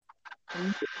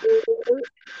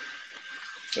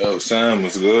Oh, Sam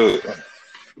was good.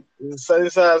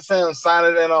 Sunnyside Sam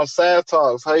signing in on Sad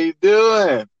Talks. How you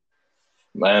doing?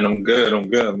 Man, I'm good. I'm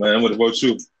good, man. What about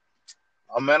you?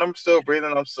 Oh man, I'm still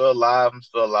breathing. I'm still alive. I'm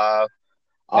still alive.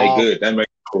 Hey, Um, good. That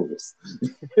makes focus.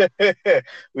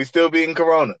 we still beating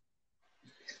Corona.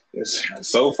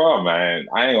 So far, man,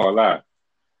 I ain't gonna lie.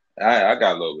 I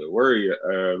got a little bit worried a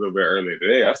little bit earlier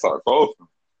today. I started coughing.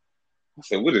 I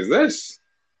said, "What is this?"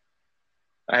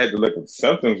 I had to look at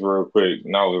symptoms real quick,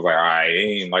 and I was like, "I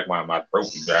ain't like my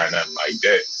throat be dry, nothing like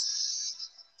that."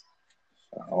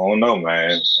 I don't know,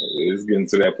 man. It's getting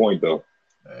to that point though.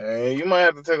 You might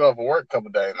have to take off of work a couple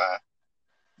days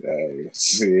now.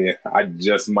 See, I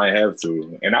just might have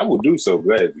to, and I will do so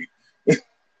gladly. You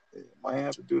might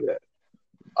have to do that.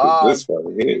 Cause Um, this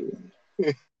right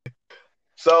here.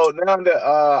 so now that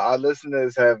our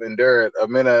listeners have endured a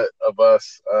minute of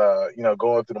us,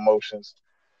 going through the motions.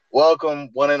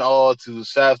 Welcome, one and all, to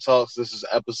Shaft Talks. This is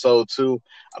episode 2.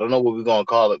 I don't know what we're gonna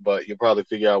call it, but you'll probably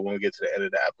figure out when we get to the end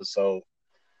of the episode.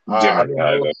 I'm Generally,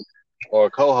 your host or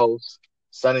co-host,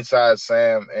 Sunnyside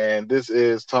Sam, and this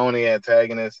is Tony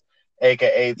Antagonist,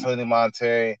 aka Tony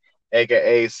Monterey,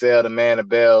 aka Sell the Man of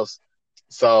Bells.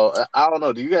 So I don't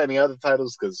know. Do you got any other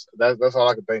titles? Because that's all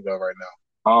I can think of right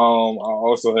now. I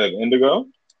also have Indigo.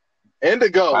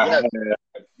 Indigo, I yes,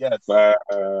 have,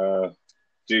 yes.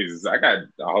 Jesus, I got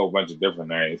a whole bunch of different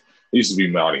names. It used to be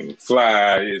Melody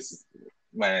Fly. It's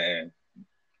man,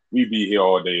 we'd be here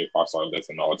all day if I started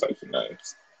listening to all types of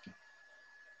names.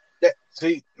 Yeah,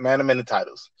 see, man, I'm in the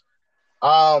titles.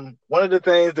 One of the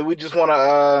things that we just want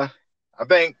to, I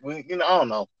think I don't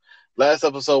know. Last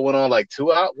episode went on like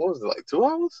 2 hours. What was it, like 2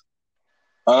 hours?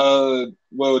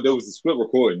 Well, there was a split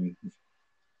recording,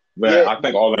 but Yeah, I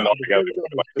think all in all together it was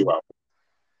like 2 hours.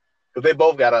 because they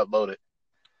both got uploaded.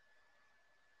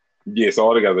 Yeah, so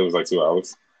all together it was like 2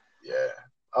 hours. Yeah.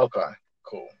 Okay.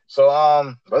 Cool. So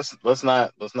let's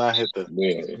not hit the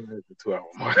Yeah. 2 hour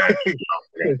mark.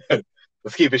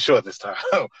 Let's keep it short this time.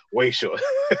 Way short.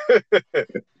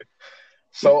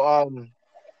 So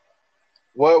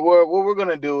what we're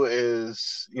gonna do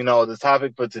is, the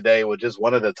topic for today, or just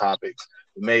one of the topics.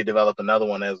 We may develop another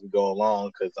one as we go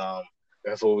along, because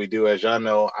that's what we do. As y'all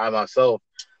know, I myself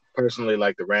personally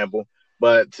like to ramble.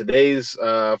 But today's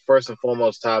first and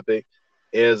foremost topic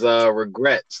is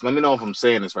regrets. Let me know if I'm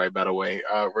saying this right, by the way.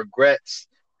 Regrets,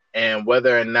 and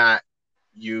whether or not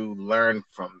you learn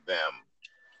from them.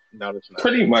 No, that's not.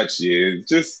 Pretty much, yeah.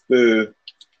 Just because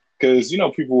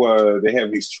people they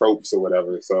have these tropes or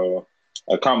whatever. So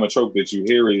a common trope that you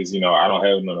hear is I don't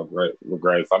have no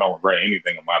regrets. I don't regret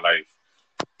anything in my life.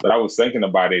 But I was thinking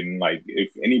about it, and like if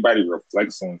anybody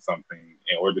reflects on something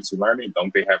in order to learn it,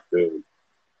 don't they have to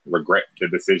regret the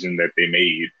decision that they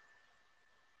made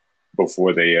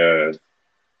before they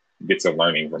get to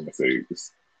learning from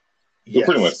mistakes? So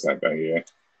pretty much Yes. the same thing, yeah.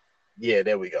 Yeah,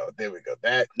 there we go. There we go.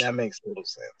 That makes total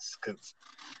sense, because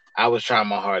I was trying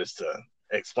my hardest to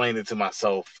explain it to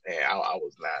myself, and I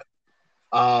was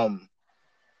not.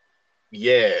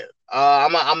 Yeah.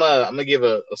 I'm gonna give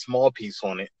a small piece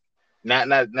on it. Not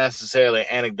necessarily an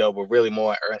anecdote, but really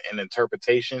more an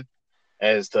interpretation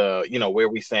as to where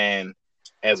we stand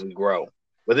as we grow.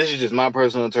 But this is just my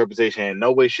personal interpretation. In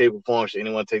no way, shape, or form should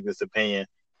anyone take this opinion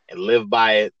and live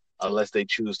by it unless they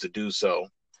choose to do so,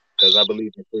 because I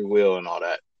believe in free will and all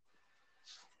that.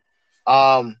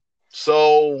 Um,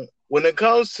 so when it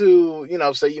comes to,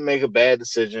 say you make a bad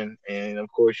decision, and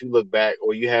of course you look back,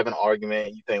 or you have an argument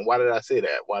and you think, why did I say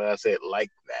that? Why did I say it like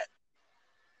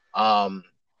that?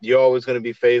 You're always going to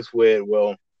be faced with,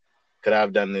 well, could I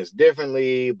have done this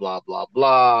differently? Blah, blah,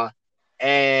 blah.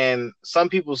 And some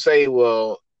people say,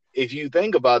 well, if you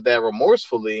think about that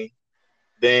remorsefully,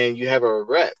 then you have a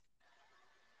regret.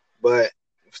 But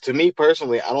to me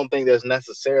personally, I don't think there's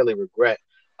necessarily regret.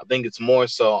 I think it's more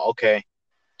so, okay,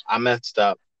 I messed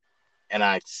up and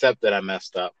I accept that I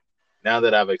messed up. Now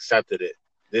that I've accepted it,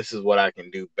 this is what I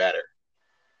can do better.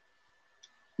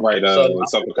 Right, So,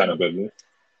 self accountability.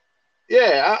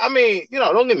 yeah, I mean,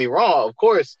 don't get me wrong. Of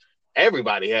course,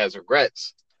 everybody has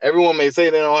regrets. Everyone may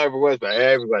say they don't have regrets, but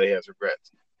everybody has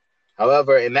regrets.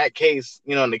 However, in that case,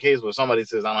 in the case where somebody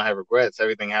says I don't have regrets,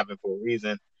 everything happened for a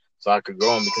reason, so I could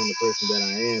grow and become the person that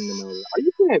I am. And are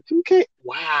you playing 2K?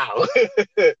 Wow.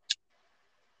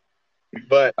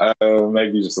 But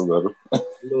Maybe just a little. a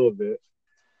little bit.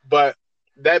 But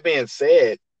that being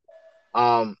said,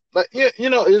 but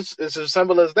it's as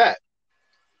simple as that.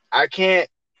 I can't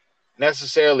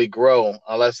necessarily grow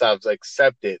unless I've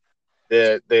accepted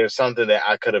that there's something that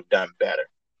I could have done better.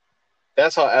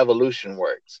 That's how evolution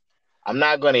works. I'm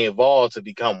not going to evolve to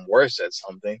become worse at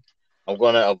something. I'm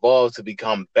going to evolve to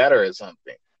become better at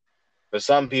something. For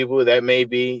some people, that may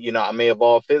be, I may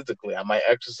evolve physically. I might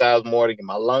exercise more to get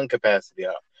my lung capacity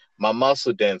up, my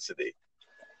muscle density.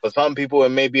 For some people, it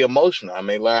may be emotional. I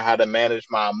may learn how to manage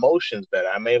my emotions better.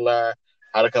 I may learn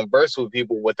how to converse with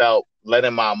people without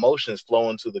letting my emotions flow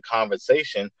into the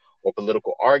conversation or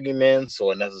political arguments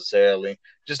or necessarily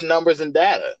just numbers and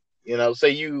data. Say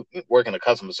you work in a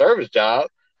customer service job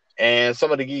and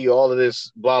somebody give you all of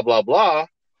this blah, blah, blah,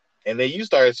 and then you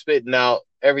start spitting out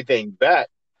everything back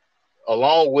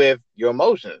along with your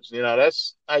emotions.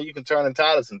 That's how you can turn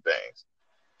into some things.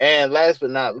 And last but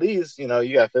not least, you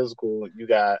got physical, you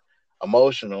got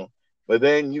emotional, but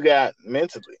then you got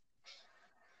mentally.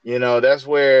 That's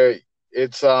where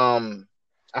it's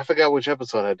I forgot which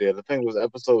episode I did. I think it was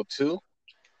episode 2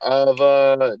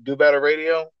 of Do Better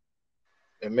Radio.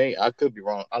 I could be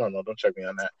wrong. I don't know. Don't check me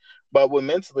on that. But with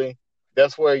mentally,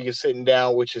 that's where you're sitting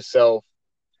down with yourself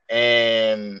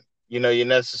and you're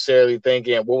necessarily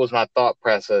thinking, what was my thought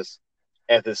process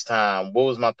at this time? What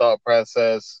was my thought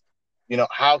process?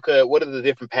 What are the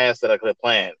different paths that I could have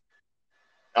planned?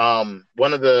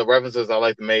 One of the references I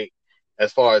like to make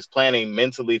as far as planning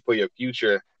mentally for your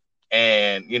future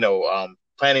and,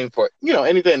 planning for,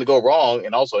 anything to go wrong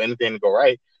and also anything to go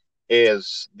right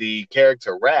is the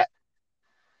character Rat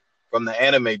from the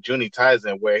anime Juni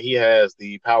Taisen, where he has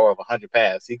the power of 100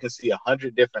 paths. He can see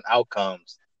 100 different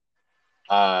outcomes.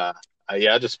 Yeah,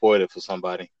 I just spoiled it for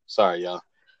somebody. Sorry, y'all.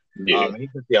 Yeah, he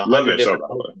can see love 100 that show, different by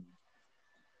the way. outcomes,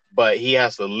 but he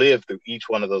has to live through each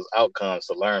one of those outcomes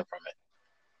to learn from it.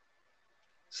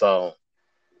 So,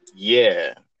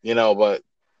 yeah, but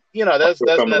that's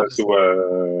Similar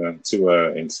necessary.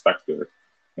 to Inspector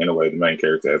in a way. The main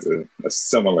character has a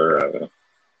similar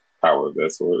power of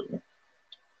that sort.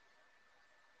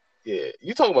 Yeah,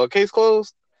 you talking about Case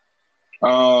Closed?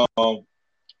 Um,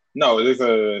 no,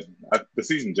 the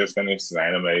season just finished. The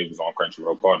anime was on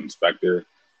Crunchyroll called Inspector.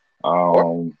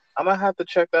 I might have to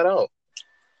check that out.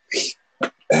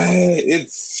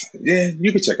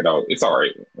 You can check it out. It's all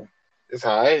right. It's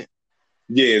all right.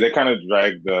 Yeah, they kind of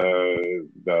dragged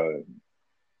the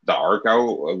arc out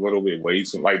a little bit way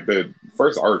too. Like the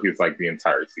first arc is like the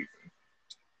entire season,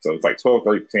 so it's like 12,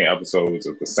 13 episodes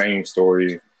of the same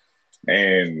story,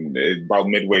 and about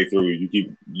midway through,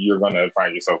 you're gonna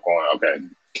find yourself going, okay,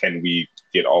 can we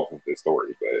get off of this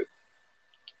story? But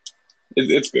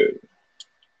it's good.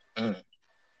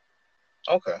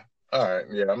 Okay, all right,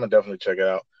 yeah, I'm gonna definitely check it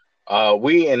out.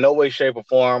 We in no way, shape, or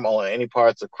form on any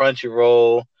parts of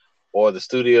Crunchyroll or the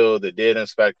studio that did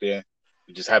Inspector.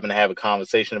 We just happen to have a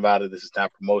conversation about it. This is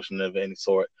not promotion of any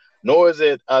sort, nor is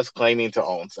it us claiming to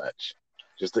own such.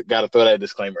 Just got to throw that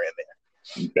disclaimer in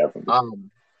there. Definitely.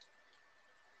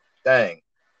 Dang.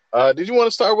 Did you want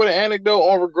to start with an anecdote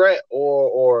on regret,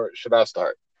 or should I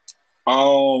start? Yeah,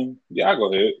 I'll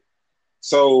go ahead.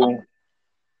 So,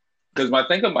 because my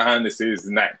thinking behind this is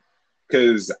not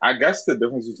because I guess the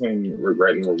difference between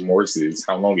regret and remorse is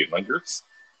how long it lingers.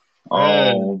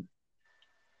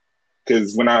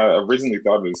 Because when I originally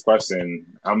thought of this question,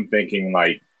 I'm thinking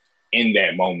like in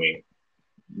that moment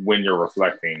when you're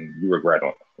reflecting, you regret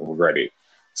it.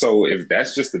 So if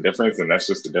that's just the difference, then that's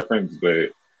just the difference.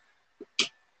 But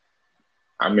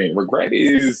I mean, regret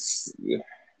is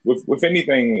with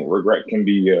anything. Regret can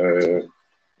be it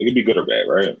can be good or bad,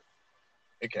 right?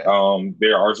 Okay.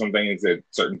 There are some things that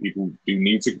certain people do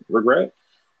need to regret.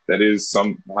 That is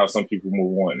how some people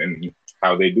move on and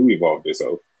how they do evolve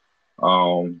themselves.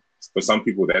 For some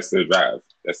people, that's their drive,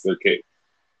 that's their kick.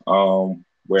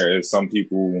 Whereas some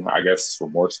people, I guess,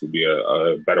 remorse would be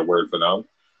a better word for them,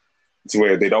 to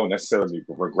where they don't necessarily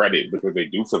regret it because they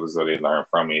do feel as though they learn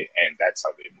from it, and that's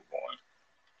how they move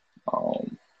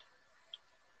on.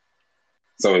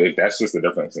 So if that's just the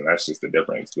difference, and that's just the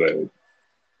difference. But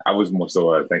I was more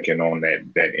so thinking on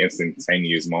that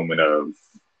instantaneous moment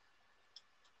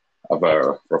of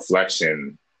a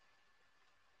reflection,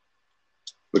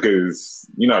 because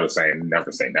you know the saying, never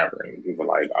say never, and people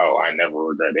are like, oh, I never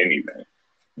regret anything,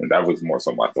 and that was more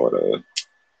so my thought of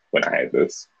when I had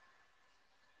this.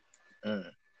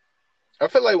 I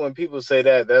feel like when people say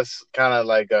that, that's kind of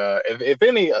like if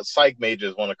any psych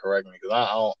majors want to correct me, because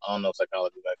I don't know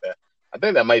psychology like that. I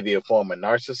think that might be a form of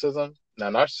narcissism.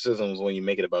 Now, narcissism is when you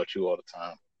make it about you all the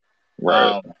time.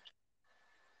 Right.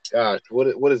 Gosh,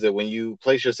 what is it when you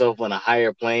place yourself on a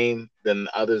higher plane than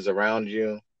others around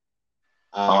you?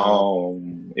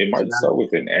 It might start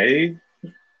with an A.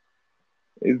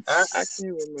 I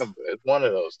can't remember. It's one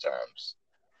of those terms.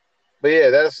 But yeah,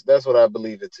 that's what I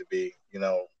believe it to be. You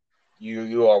know,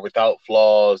 you are without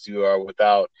flaws. You are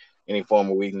without any form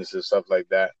of weaknesses, stuff like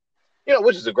that.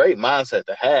 which is a great mindset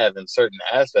to have in certain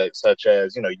aspects, such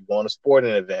as, you going to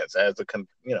sporting events as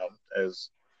as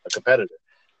a competitor,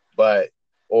 but,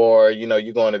 or,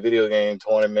 you're going to video game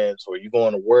tournaments, or you're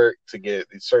going to work to get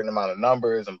a certain amount of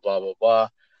numbers and blah, blah, blah.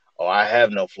 Oh, I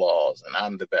have no flaws and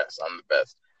I'm the best. I'm the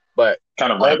best. But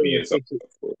kind of ramping yourself up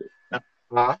for it.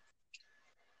 huh?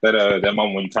 That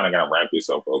moment when you kind of got to ramp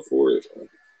yourself up for it.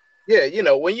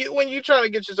 Yeah, when you trying to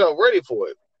get yourself ready for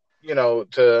it,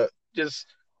 to just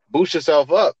boost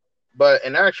yourself up. But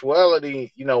in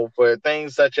actuality, for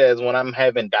things such as when I'm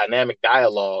having dynamic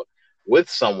dialogue with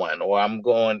someone, or I'm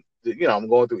going through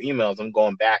emails, I'm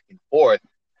going back and forth,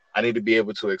 I need to be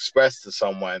able to express to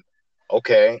someone,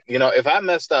 okay, if I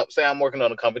messed up, say I'm working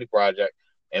on a company project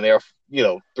and there are,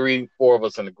 3, 4 of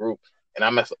us in the group, and I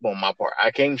messed up on my part.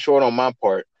 I came short on my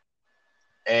part,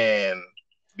 and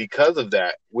because of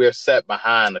that, we're set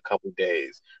behind a couple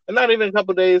days. And not even a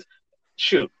couple days,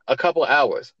 a couple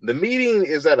hours. The meeting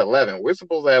is at 11. We're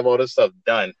supposed to have all this stuff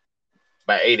done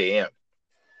by 8 a.m.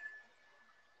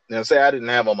 Now, say I didn't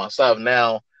have all my stuff.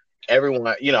 Now,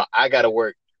 everyone, I got to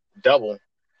work double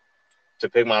to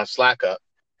pick my slack up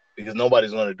because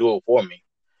nobody's going to do it for me.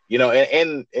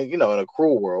 And in a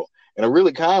cruel world, in a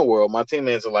really kind world, my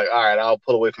teammates are like, all right, I'll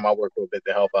pull away from my work for a bit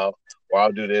to help out, or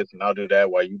I'll do this and I'll do that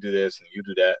while you do this and you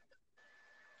do that.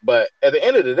 But at the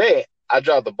end of the day, I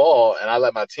dropped the ball and I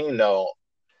let my team know,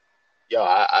 yo,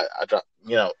 I dropped,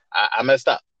 I messed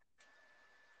up.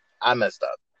 I messed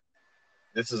up.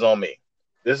 This is on me.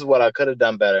 This is what I could have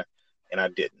done better, and I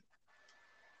didn't.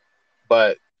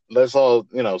 But let's all,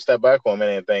 step back for a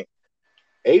minute and think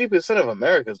 80% of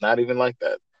America is not even like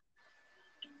that.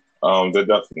 They're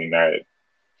definitely not.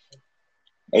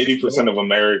 80% of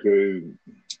America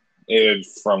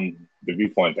is, from the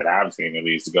viewpoint that I've seen at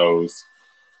least, goes,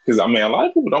 because a lot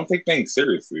of people don't take things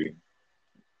seriously.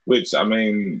 Which,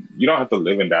 you don't have to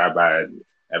live and die by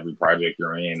every project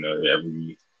you're in, or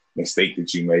every mistake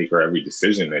that you make, or every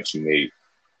decision that you make.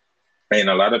 And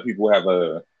a lot of people have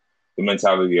the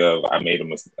mentality of, I made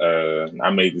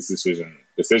this decision.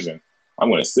 I'm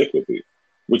going to stick with it,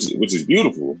 which is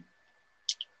beautiful.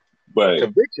 But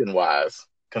conviction wise,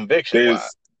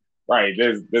 right,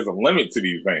 there's a limit to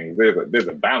these things. There's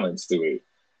a balance to it,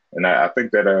 and I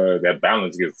think that that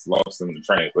balance gets lost in the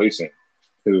translation.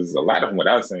 Because a lot of them, what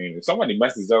I was saying, if somebody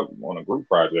messes up on a group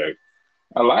project,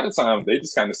 a lot of times they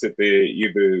just kind of sit there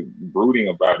either brooding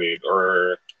about it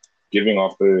or giving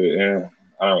off the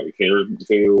I don't really care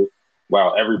feel,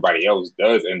 while everybody else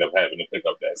does end up having to pick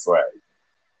up that slack.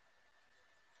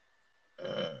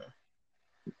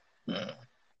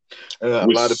 A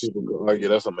lot of people could argue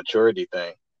that's a maturity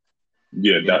thing.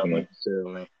 Yeah, definitely.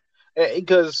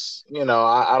 Because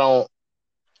I don't.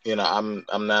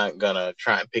 I'm not gonna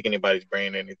try and pick anybody's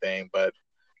brain or anything, but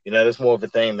that's more of a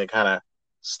thing that kind of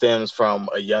stems from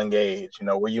a young age.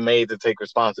 Were you made to take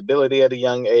responsibility at a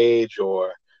young age,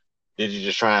 or did you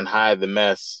just try and hide the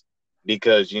mess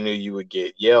because you knew you would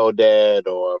get yelled at,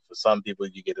 or for some people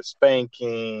you get a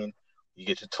spanking, you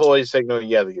get your toy signal,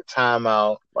 you have to get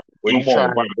timeout. Were you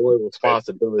trying to avoid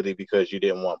responsibility because you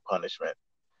didn't want punishment?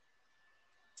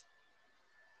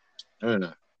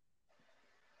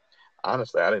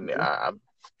 Honestly, I didn't. I'm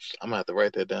gonna have to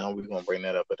write that down. We're gonna bring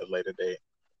that up at a later date.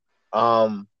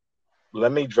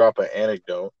 Let me drop an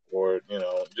anecdote, or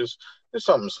just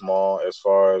something small as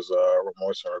far as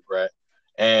remorse and regret.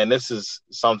 And this is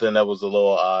something that was a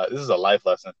little. This is a life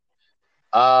lesson.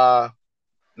 Not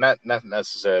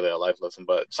necessarily a life lesson,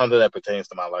 but something that pertains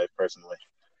to my life personally.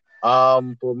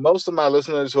 For most of my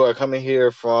listeners who are coming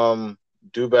here from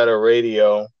Do Better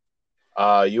Radio,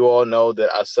 you all know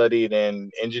that I studied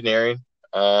in engineering.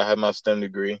 I had my STEM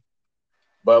degree.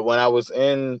 But when I was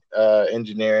in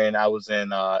engineering, I was in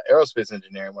aerospace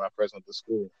engineering when I first went to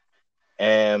school.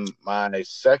 And my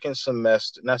second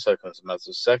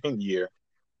year,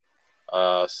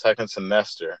 second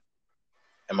semester,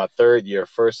 and my third year,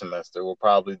 first semester, were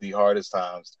probably the hardest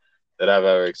times that I've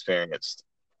ever experienced.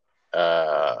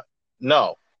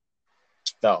 No.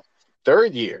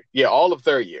 Third year. Yeah, all of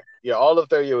third year. Yeah, all of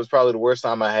third year was probably the worst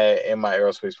time I had in my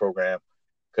aerospace program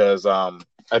because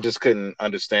I just couldn't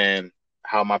understand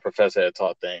how my professor had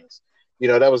taught things.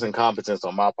 That was incompetence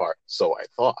on my part, so I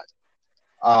thought.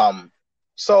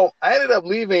 So I ended up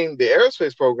leaving the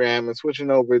aerospace program and switching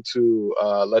over to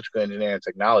electrical engineering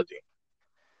technology.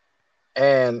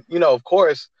 And, of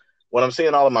course, when I'm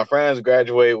seeing all of my friends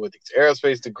graduate with these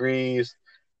aerospace degrees,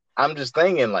 I'm just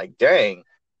thinking like, dang,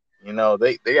 they got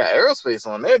aerospace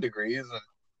on their degrees, and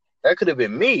that could have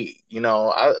been me.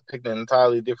 I picked an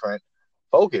entirely different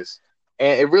focus,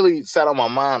 and it really sat on my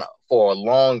mind for a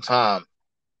long time.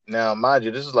 Now, mind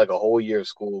you, this is like a whole year of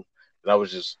school that I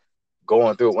was just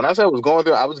going through it. When I said I was going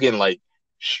through it, I was getting like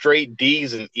straight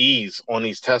D's and E's on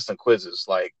these tests and quizzes.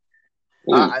 Like,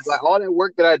 like all that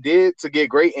work that I did to get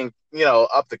great and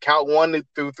up to count 1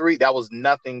 through 3, that was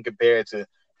nothing compared to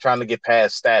trying to get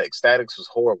past statics. Statics was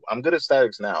horrible. I'm good at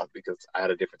statics now because I had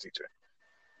a different teacher.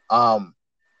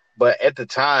 But at the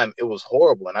time, it was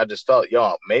horrible, and I just felt,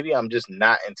 maybe I'm just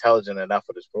not intelligent enough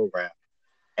for this program.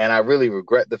 And I really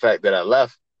regret the fact that I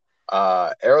left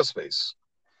aerospace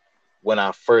when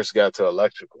I first got to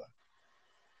electrical.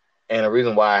 And the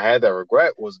reason why I had that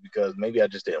regret was because maybe I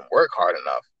just didn't work hard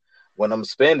enough. When I'm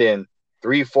spending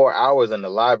 3-4 hours in the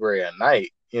library at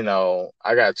night,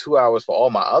 I got 2 hours for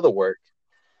all my other work,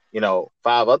 5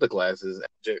 other classes,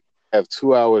 I have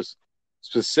 2 hours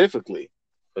specifically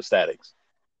for statics.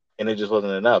 And it just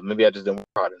wasn't enough. Maybe I just didn't work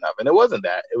hard enough. And it wasn't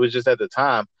that. It was just at the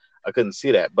time, I couldn't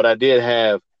see that. But I did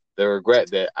have the regret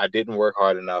that I didn't work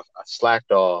hard enough. I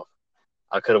slacked off.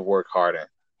 I could have worked harder.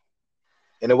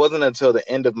 And it wasn't until the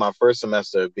end of my first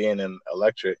semester of being in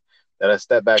electric that I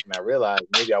stepped back and I realized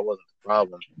maybe I wasn't the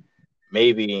problem.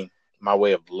 Maybe my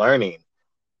way of learning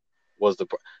was the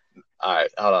problem. All right,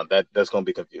 hold on. That's going to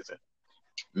be confusing.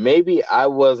 Maybe I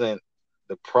wasn't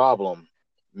the problem.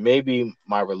 Maybe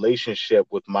my relationship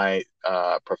with my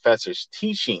professor's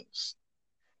teachings,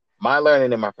 my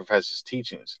learning and my professor's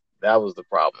teachings, that was the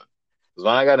problem. Because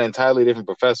when I got an entirely different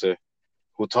professor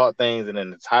who taught things in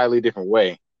an entirely different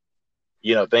way,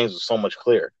 things were so much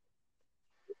clearer.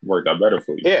 Worked out better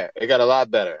for you. Yeah, it got a lot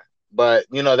better. But,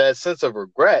 that sense of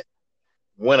regret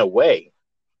went away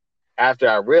after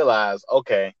I realized,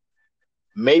 okay,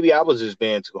 maybe I was just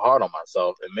being too hard on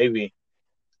myself, and maybe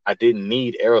I didn't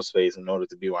need aerospace in order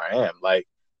to be where I am. Like,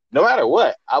 no matter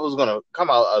what, I was going to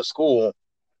come out of school,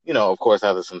 of course,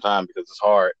 after some time, because it's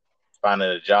hard finding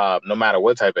a job, no matter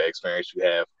what type of experience you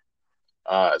have,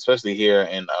 especially here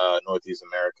in Northeast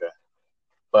America.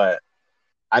 But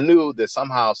I knew that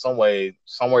somehow, some way,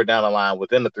 somewhere down the line,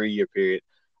 within the 3-year period,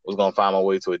 I was going to find my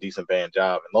way to a decent paying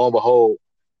job. And lo and behold,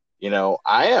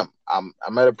 I am.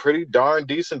 I'm at a pretty darn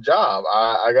decent job.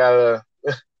 I got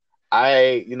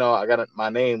my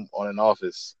name on an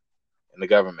office in the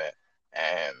government.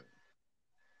 And,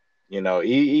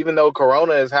 even though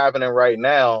Corona is happening right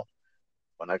now,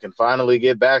 when I can finally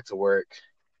get back to work,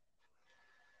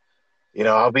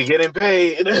 I'll be getting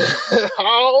paid.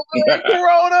 Oh,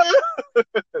 Corona.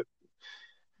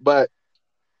 But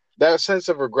that sense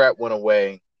of regret went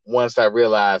away once I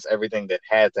realized everything that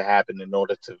had to happen in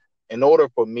order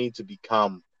for me to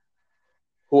become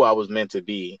who I was meant to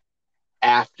be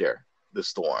after the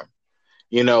storm.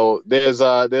 I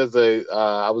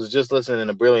was just listening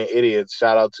to Brilliant Idiots.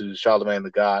 Shout out to Charlamagne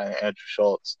the God and Andrew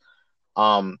Schultz.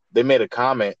 They made a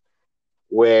comment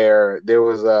where there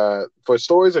was for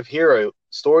stories of heroes,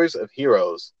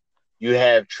 you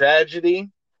have tragedy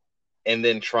and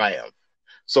then triumph.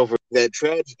 So for that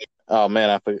tragedy, oh man,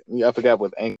 I forgot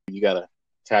with Anchor you gotta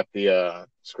tap the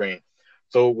screen.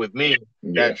 So with me,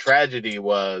 that tragedy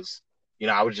was,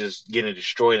 I was just getting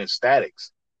destroyed in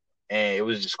statics, and it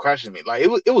was just crushing me. Like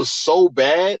it was so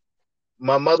bad.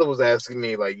 My mother was asking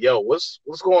me like, "Yo, what's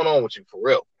going on with you for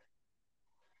real?"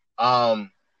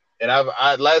 And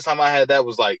I last time I had that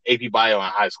was like AP Bio in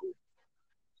high school,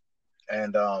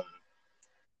 and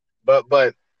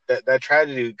but that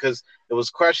tragedy, because it was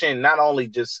crushing. Not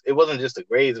only it wasn't just the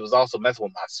grades, it was also messing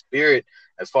with my spirit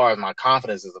as far as my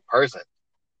confidence as a person.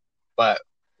 But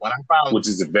when I found, which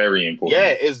is very important. Yeah,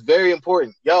 it's very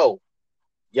important. Yo,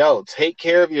 take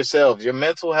care of yourself. Your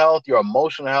mental health, your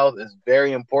emotional health is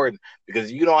very important, because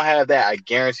if you don't have that, I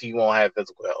guarantee you won't have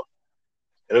physical health.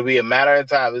 It'll be a matter of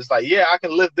time. It's like, yeah, I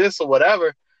can lift this or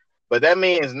whatever, but that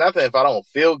means nothing if I don't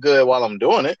feel good while I'm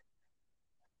doing it.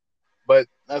 But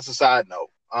that's a side note.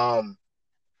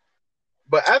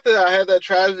 But after I had that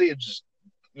tragedy, it just,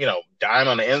 dying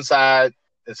on the inside,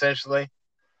 essentially,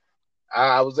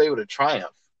 I was able to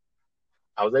triumph.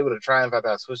 I was able to triumph after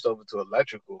I switched over to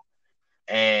electrical,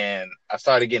 and I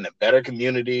started getting a better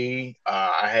community.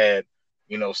 I had,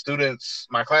 students,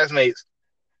 my classmates,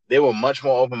 they were much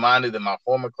more open-minded than my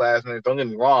former classmates. Don't get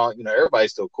me wrong,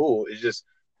 everybody's still cool. It's just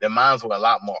their minds were a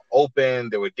lot more open.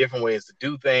 There were different ways to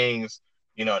do things.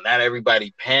 Not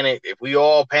everybody panicked. If we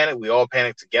all panic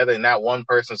together, and not one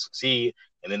person succeed,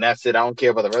 and then that's it. I don't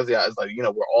care about the rest of y'all. It's like,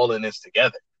 we're all in this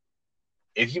together.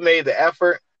 If you made the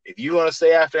effort, if you want to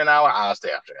stay after an hour, I'll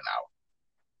stay after an hour.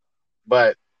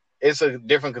 But it's a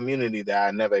different community that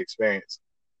I never experienced.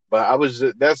 But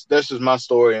that's just my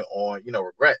story on,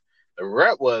 regret. The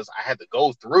regret was I had to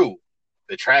go through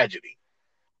the tragedy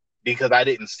because I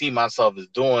didn't see myself as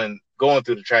going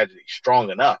through the tragedy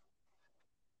strong enough.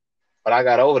 But I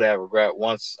got over that regret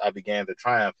once I began to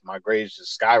triumph. My grades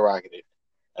just skyrocketed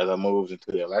as I moved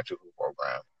into the electrical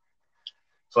program.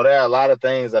 So there are a lot of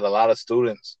things that a lot of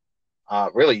students,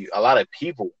 really a lot of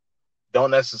people,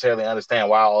 don't necessarily understand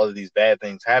why all of these bad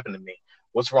things happen to me.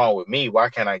 What's wrong with me? Why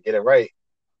can't I get it right?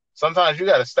 Sometimes you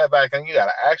got to step back and you got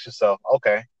to ask yourself,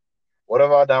 okay, what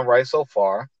have I done right so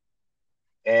far?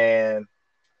 And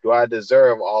do I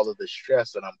deserve all of the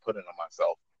stress that I'm putting on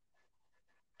myself?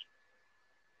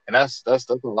 And that's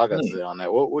all I got to say on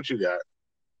that. What you got?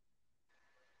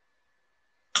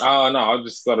 Oh no, I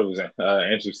just thought it was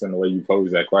interesting the way you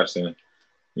posed that question.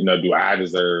 Do I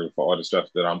deserve for all the stuff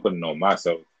that I'm putting on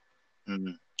myself?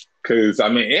 Mm-hmm. Because I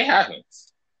mean, it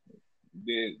happens.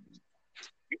 You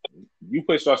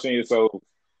put stress on yourself,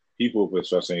 people put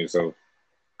stress on yourself.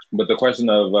 But the question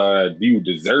of do you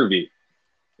deserve it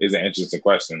is an interesting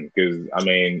question because I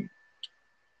mean,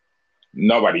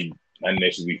 nobody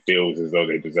initially feels as though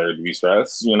they deserve to be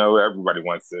stressed. Everybody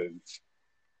wants to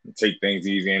take things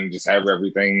easy and just have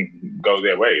everything go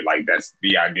their way. Like that's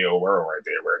the ideal world right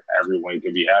there, where everyone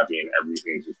can be happy and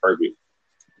everything's just perfect.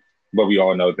 But we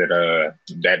all know that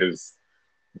that is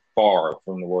far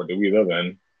from the world that we live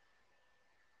in.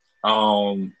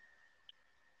 Um,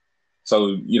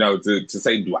 so to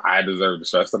say, do I deserve the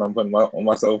stress that I'm putting on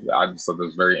myself? I just thought it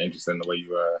was very interesting the way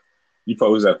you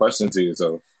pose that question to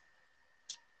yourself.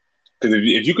 Because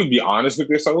if you could be honest with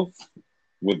yourself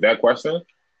with that question,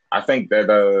 I think that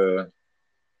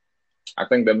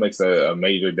makes a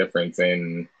major difference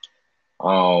in a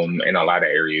lot of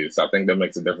areas. I think that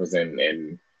makes a difference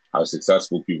in how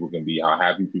successful people can be, how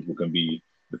happy people can be,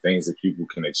 the things that people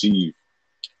can achieve.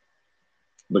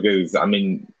 Because I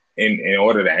mean, in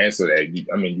order to answer that,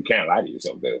 you can't lie to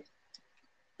yourself.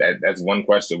 That's one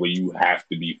question where you have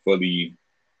to be fully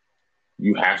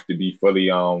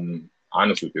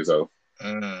honest with yourself.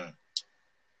 Mm.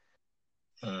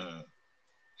 Mm.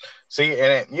 See,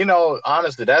 and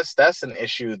honestly, that's an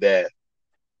issue that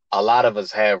a lot of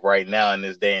us have right now in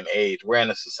this day and age. We're in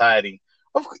a society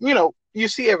of, you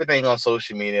see everything on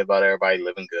social media about everybody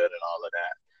living good and all of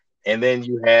that. And then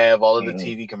you have all of the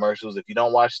TV commercials. If you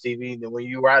don't watch TV, then when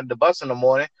you ride the bus in the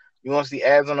morning, you're going to see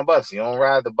ads on the bus. You don't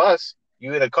ride the bus,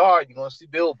 you in a car, you're going to see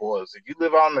billboards. If you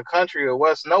live out in the country or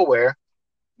west nowhere,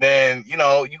 then, you're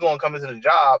going to come into the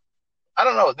job. I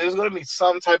don't know. There's going to be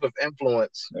some type of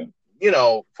influence, for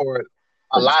a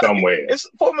From lot of people. somewhere. It's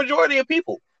for a majority of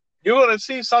people. You're going to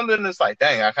see something that's like,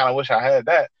 dang, I kind of wish I had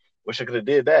that. Wish I could have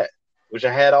did that. Wish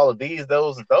I had all of these,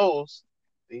 those, and those.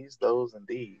 These, those, and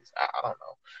these. I don't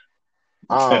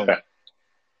know.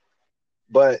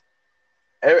 But,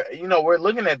 we're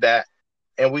looking at that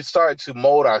and we start to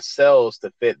mold ourselves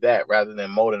to fit that rather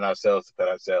than molding ourselves to fit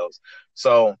ourselves.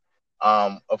 So,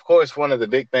 of course, one of the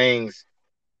big things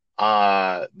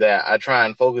that I try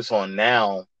and focus on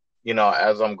now,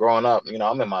 as I'm growing up,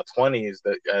 I'm in my 20s,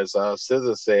 that as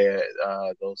SZA said,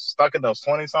 those stuck in those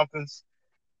 20 somethings.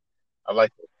 I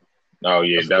like that. Oh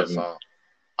yeah, That's a good definitely.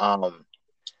 song.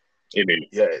 It is.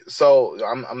 Yeah, so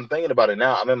I'm thinking about it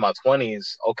now. I'm in my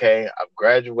 20s. Okay, I've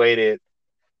graduated.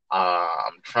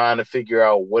 I'm trying to figure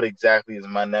out what exactly is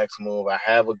my next move. I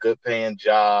have a good paying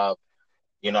job.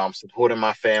 I'm supporting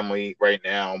my family right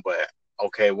now, but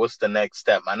okay, what's the next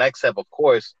step? My next step, of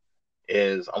course,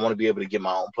 is I want to be able to get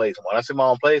my own place. And when I say my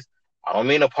own place, I don't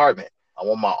mean apartment. I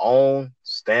want my own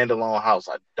standalone house.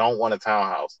 I don't want a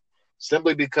townhouse.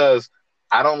 Simply because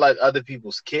I don't like other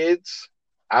people's kids.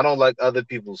 I don't like other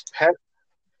people's pets.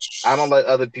 I don't like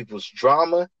other people's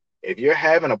drama. If you're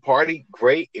having a party,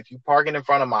 great. If you're parking in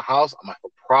front of my house, I'm gonna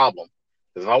have a problem.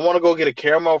 Because if I want to go get a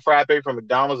caramel frappe from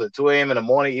McDonald's at 2 a.m. in the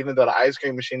morning, even though the ice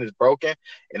cream machine is broken,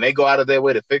 and they go out of their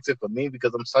way to fix it for me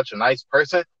because I'm such a nice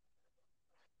person,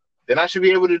 then I should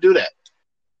be able to do that.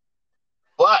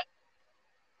 But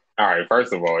all right,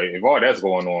 first of all, if all that's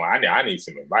going on, I need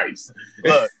some advice.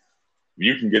 look,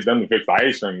 You can get them to fix the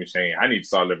ice cream machine. I need to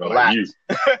start living relax.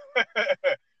 like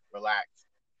you. Relax.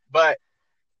 But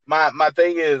my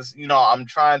thing is, I'm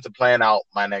trying to plan out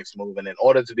my next move. And in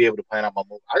order to be able to plan out my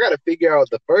move, I got to figure out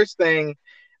the first thing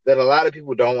that a lot of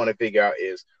people don't want to figure out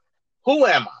is, who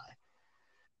am I?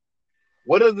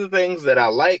 What are the things that I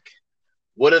like?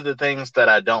 What are the things that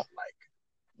I don't like?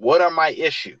 What are my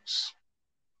issues?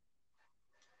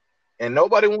 And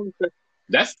nobody wants to.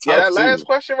 That's Yeah, tough that too. last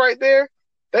question right there,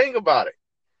 think about it.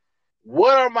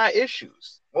 What are my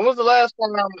issues? When was the last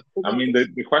time I mean,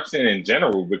 the question in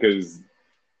general, because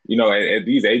at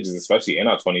these ages, especially in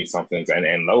our 20 somethings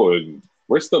and lower,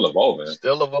 we're still evolving.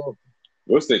 Still evolving.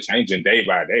 We're still changing day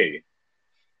by day.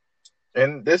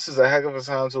 And this is a heck of a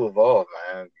time to evolve,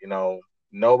 man.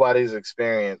 Nobody's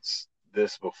experienced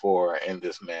this before in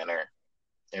this manner.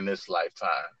 in this lifetime,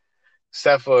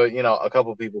 except for a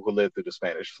couple people who lived through the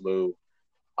Spanish flu.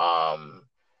 Um,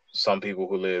 some people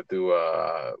who lived through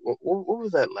what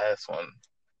was that last one?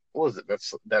 What was it?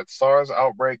 That SARS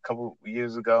outbreak a couple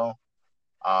years ago.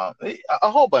 A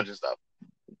whole bunch of stuff.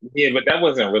 Yeah, but that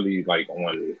wasn't really like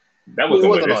on. That It wasn't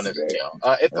what wasn't on this is this at scale.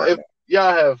 right If now.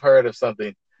 y'all have heard of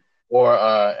something or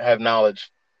have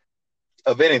knowledge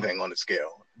of anything on the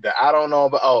scale that I don't know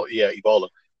about, oh yeah, Ebola.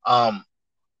 Um,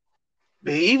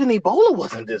 even Ebola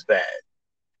wasn't this bad.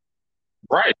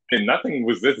 Right, and nothing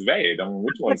was this bad. I mean,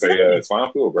 what you want to say?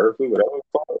 Swine flu, or bird flu, whatever it's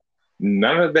called.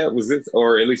 None of that was this,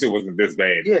 or at least it wasn't this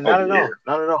bad Yeah, not over at all. here.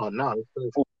 Not at all. No.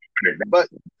 But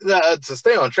to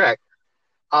stay on track,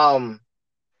 um,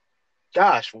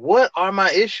 gosh, what are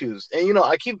my issues? And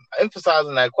I keep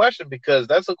emphasizing that question because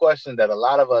that's a question that a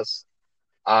lot of us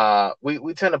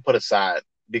we tend to put aside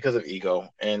because of ego.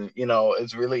 And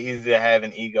it's really easy to have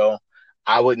an ego.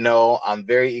 I would know I'm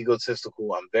very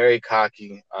egotistical. I'm very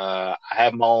cocky. I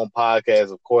have my own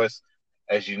podcast, of course,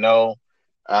 as you know.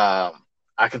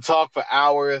 I can talk for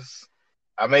hours.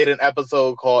 I made an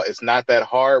episode called "It's Not That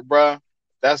Hard, Bruh."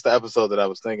 That's the episode that I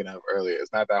was thinking of earlier.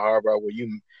 It's not that hard, bro. Where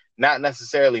you not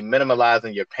necessarily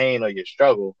minimalizing your pain or your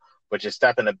struggle, but you're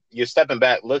stepping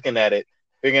back, looking at it,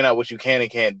 figuring out what you can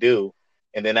and can't do,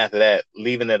 and then after that,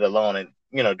 leaving it alone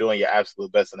and doing your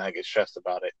absolute best and not get stressed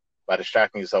about it by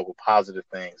distracting yourself with positive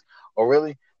things, or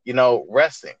really,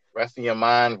 resting your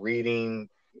mind, reading,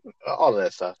 all of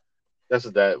that stuff. That's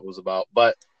what that was about.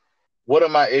 But what are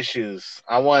my issues?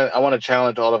 I want to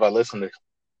challenge all of our listeners.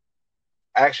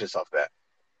 Ask yourself that.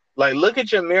 Like, look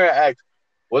at your mirror. Act,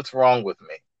 what's wrong with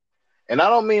me? And I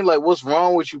don't mean like what's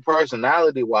wrong with you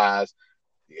personality wise.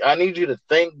 I need you to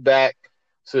think back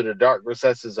to the dark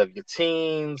recesses of your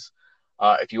teens.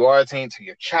 If you are a teen, to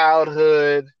your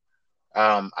childhood.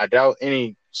 I doubt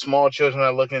any small children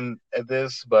are looking at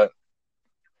this, but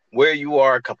where you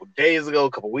are a couple days ago,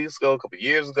 a couple weeks ago, a couple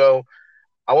years ago,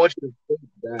 I want you to think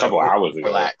A back. couple hours ago.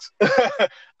 Relax.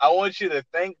 I want you to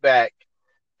think back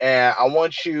and I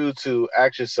want you to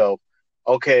ask yourself,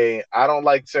 okay, I don't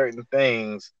like certain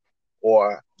things.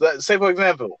 Or let's say, for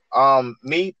example,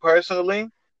 me personally,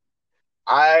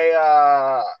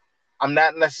 I'm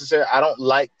not necessarily. I don't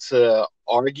like to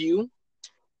argue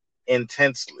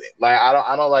intensely. Like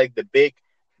I don't like the big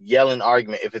yelling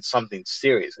argument if it's something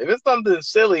serious. If it's something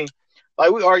silly,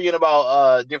 like we arguing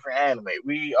about different anime,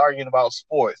 we arguing about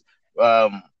sports,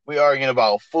 we arguing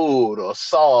about food or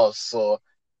sauce or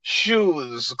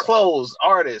shoes, clothes,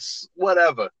 artists,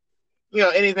 whatever.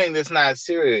 Anything that's not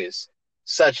serious,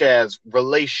 such as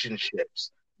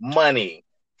relationships, money,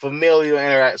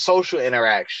 social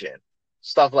interaction,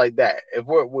 stuff like that. If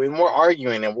when we're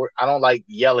arguing and I don't like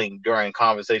yelling during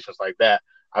conversations like that.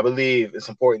 I believe it's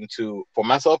important for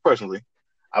myself personally,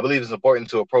 I believe it's important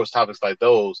to approach topics like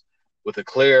those with a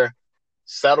clear,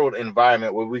 settled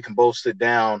environment where we can both sit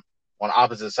down on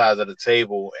opposite sides of the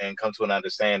table and come to an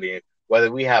understanding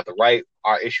whether we have to write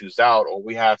our issues out or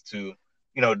we have to,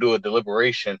 do a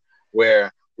deliberation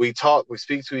where we talk, we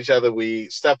speak to each other, we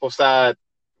step aside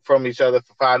from each other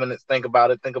for 5 minutes, think about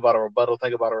it, think about a rebuttal,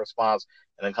 think about a response,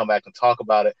 and then come back and talk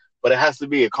about it. But it has to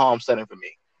be a calm setting for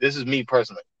me. This is me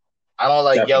personally. I don't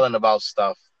like Definitely. yelling about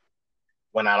stuff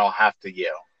when I don't have to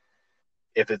yell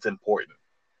if it's important.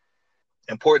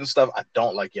 Important stuff I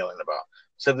don't like yelling about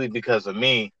simply because of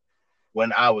me.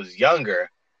 When I was younger,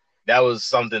 that was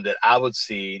something that I would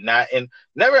see never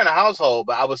in a household,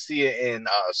 but I would see it in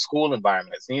school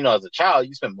environments. And as a child,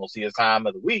 you spend most of your time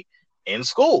of the week in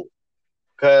school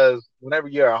because whenever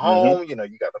you're at Mm-hmm. home, you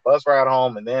got the bus ride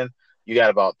home, and then you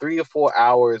got about 3 or 4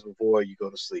 hours before you go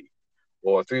to sleep,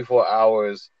 or 3 or 4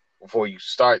 hours before you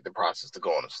start the process to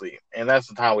going to sleep. And that's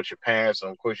the time with your parents,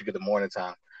 and of course you get the morning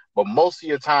time. But most of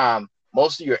your time,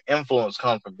 most of your influence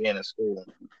comes from being in school.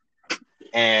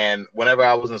 And whenever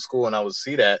I was in school and I would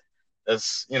see that,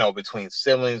 that's, between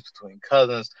siblings, between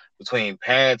cousins, between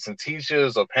parents and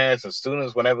teachers or parents and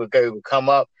students, whenever they would come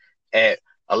up at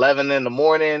 11 in the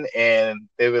morning and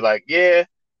they were like, yeah,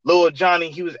 little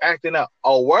Johnny, he was acting up.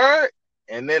 A word?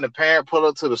 And then the parent pull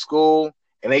up to the school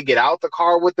and they get out the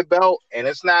car with the belt and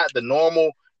it's not the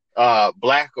normal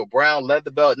black or brown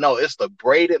leather belt. No, it's the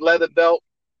braided leather belt.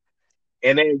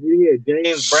 And then you hear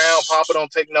James Brown, Papa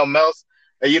don't take no mess.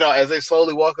 And, as they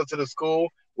slowly walk into the school,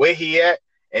 where he at?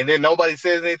 And then nobody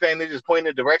says anything. They just point in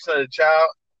the direction of the child.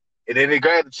 And then they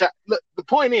grab the child. Look, the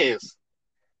point is,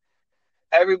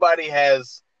 everybody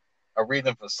has a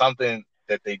reason for something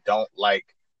that they don't like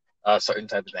a certain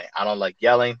type of thing. I don't like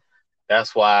yelling.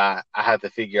 That's why I have to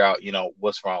figure out,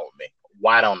 what's wrong with me.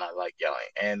 Why don't I like yelling?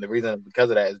 And the reason because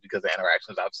of that is because of the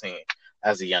interactions I've seen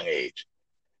as a young age.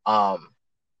 Um,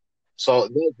 So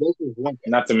this is one thing.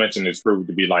 Not to mention it's proved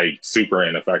to be like super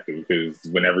ineffective because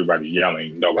when everybody's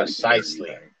yelling, nobody can hear Precisely.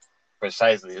 anything.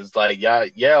 Precisely. It's like y'all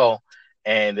yell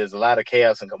and there's a lot of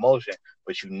chaos and commotion,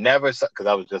 but you never, because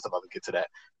I was just about to get to that,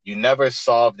 you never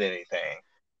solved anything.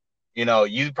 You know,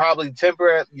 you probably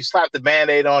you slap the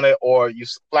band-aid on it, or you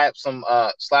slap some,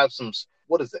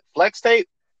 what is it, flex tape?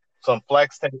 Some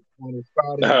flex tape on it,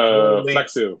 started literally,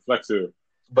 Flex Hill, Flex Hill.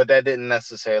 but that didn't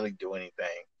necessarily do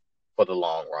anything for the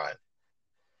long run.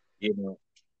 You know,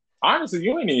 Honestly,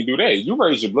 you ain't even do that. You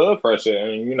raised your blood pressure,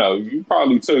 and you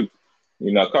probably took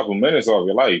a couple minutes off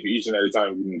your life each and every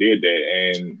time you did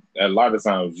that. And a lot of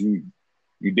times you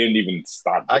didn't even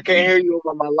stop the I can't hear bleeding. you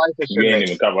over my life You didn't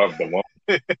even insurance. cover up the one.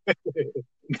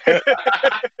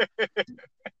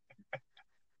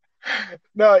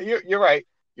 No, you're right.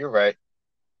 You're right.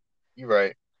 You're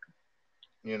right.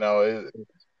 You know,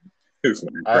 It's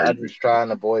I crazy. just try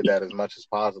and avoid that as much as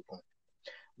possible.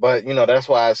 But that's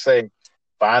why I say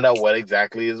find out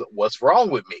what's wrong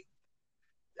with me.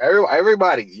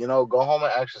 Everybody, go home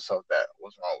and ask yourself that.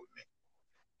 What's wrong with me?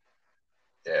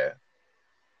 Yeah.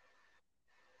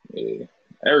 Yeah.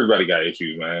 Everybody got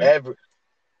issues, man.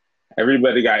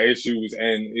 Everybody got issues,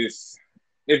 and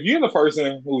if you're the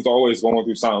person who's always going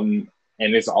through something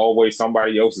and it's always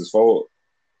somebody else's fault,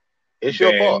 It's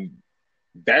your fault. then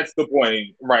that's the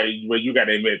point, right, where you got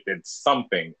to admit that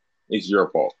something is your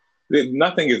fault.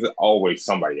 Nothing is always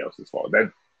somebody else's fault.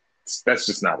 That's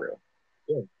just not real.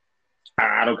 Yeah.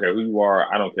 I don't care who you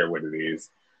are. I don't care what it is.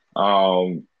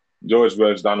 George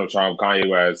Bush, Donald Trump, Kanye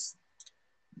West,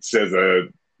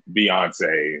 SZA,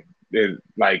 Beyonce.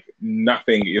 Like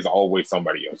nothing is always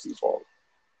somebody else's fault.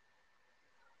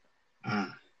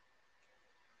 Because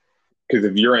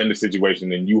if you're in the situation,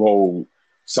 then you hold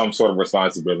some sort of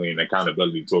responsibility and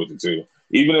accountability towards it too.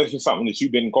 Even if it's something that you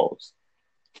didn't cause.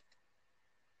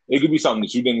 It could be something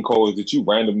that you didn't cause that you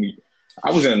randomly.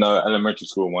 I was in elementary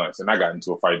school once and I got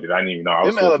into a fight that I didn't even know I was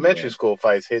Them supposed to be elementary in. school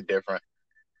fights hit different.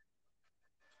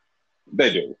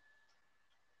 They do.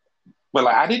 But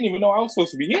like I didn't even know I was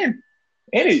supposed to be in.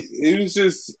 And it was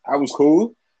just I was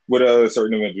cool with a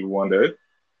certain individual one day.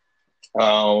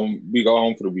 We go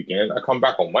home for the weekend. I come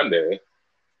back on Monday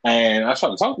and I try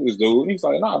to talk to this dude. He's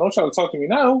like, "No, don't try to talk to me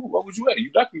now. What was you at?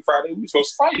 You left me Friday. We were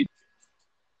supposed to fight."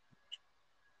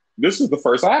 This is the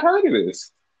first I had heard of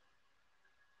this.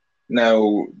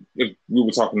 Now, if we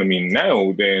were talking to me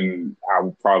now, then I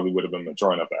probably would have been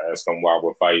mature enough to ask him why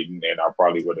we're fighting, and I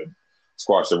probably would have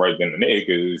squashed it right then and there.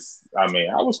 Because I mean,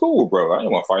 I was cool, bro. I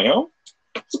didn't want to fight him.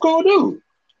 It's a cool dude.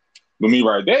 But me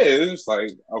right there, it's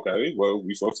like, okay, well,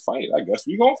 we supposed to fight. I guess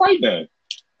we gonna fight then.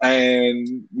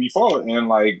 And we fought, and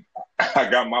like I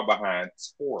got my behind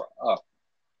tore up.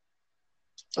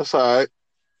 That's all right.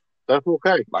 That's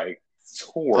okay. Like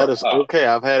That tore is up. okay.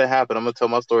 I've had it happen. I'm gonna tell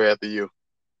my story after you.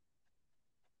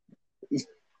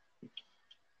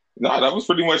 No, that was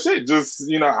pretty much it. Just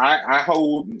I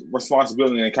hold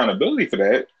responsibility and accountability for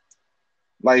that.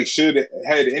 Like,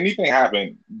 had anything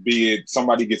happened, be it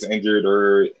somebody gets injured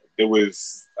or there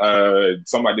was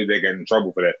somebody that got in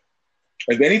trouble for that.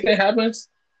 If anything happens,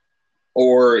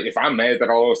 or if I'm mad that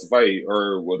I lost the fight,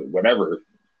 or whatever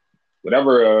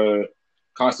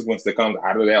consequence that comes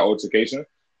out of that altercation,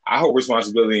 I hold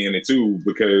responsibility in it too.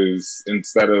 Because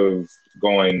instead of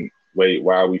going, wait,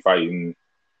 why are we fighting?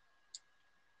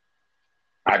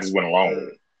 I just went along with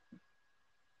it.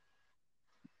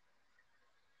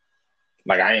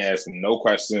 Like I ain't asking no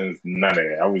questions, none of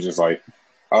that. I was just like,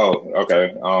 oh,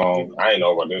 okay. I ain't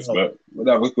know about this, but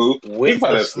whatever, cool. With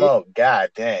the smoke, god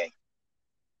dang.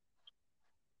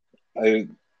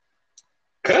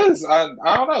 Cause I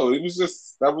don't know. It was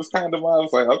just that was kind of why I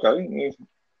was like, okay,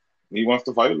 he wants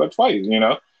to fight, let's fight.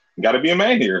 Got to be a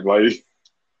man here. Like,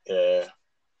 yeah.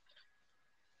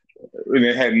 And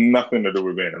it had nothing to do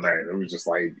with being a man. It was just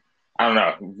like I don't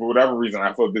know. For whatever reason,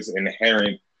 I felt this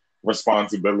inherent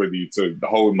responsibility to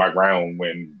hold my ground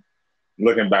when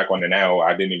looking back on it now,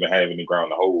 I didn't even have any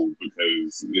ground to hold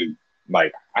because,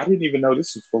 I didn't even know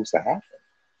this was supposed to happen.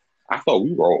 I thought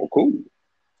we were all cool.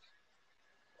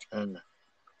 And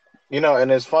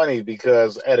it's funny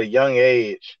because at a young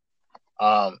age,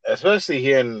 especially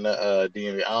here in the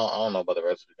DMV, I don't know about the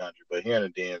rest of the country, but here in the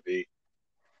DMV,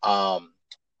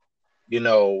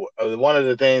 one of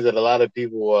the things that a lot of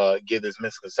people get this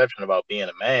misconception about being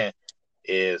a man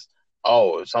is,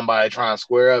 oh, if somebody trying to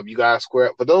square up, you got to square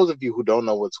up. For those of you who don't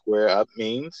know what square up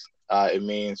means, it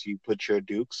means you put your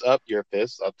dukes up, your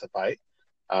fists up to fight.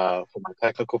 For my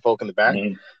technical folk in the back,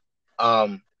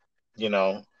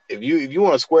 if you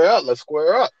want to square up, let's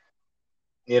square up.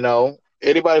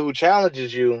 Anybody who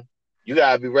challenges you, you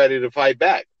gotta be ready to fight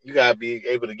back. You gotta be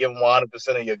able to give them 100%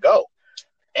 of your go.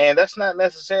 And that's not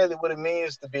necessarily what it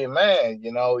means to be a man.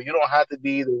 You know, you don't have to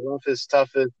be the roughest,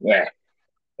 toughest. Yeah,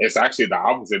 it's actually the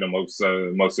opposite in most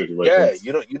Yeah, situations.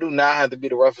 you do not have to be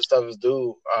the roughest, toughest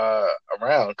dude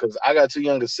around. Because I got two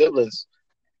younger siblings,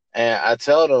 and I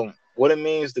tell them what it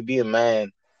means to be a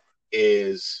man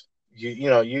is you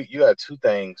got two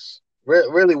things.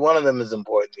 Really, one of them is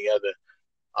important. The other,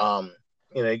 um,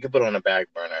 you can put on the back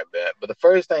burner a bit. But the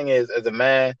first thing is, as a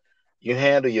man, you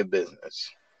handle your business.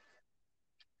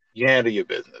 You handle your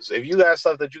business. If you got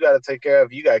stuff that you got to take care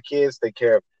of, you got kids, take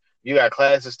care of. You got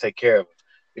classes, take care of them.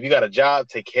 If you got a job,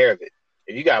 take care of it.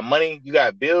 If you got money, you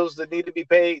got bills that need to be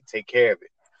paid, take care of it.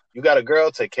 You got a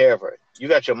girl, take care of her. You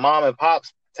got your mom and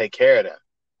pops, take care of them.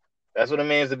 That's what it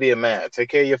means to be a man. Take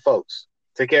care of your folks.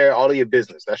 Take care of all of your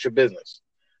business. That's your business.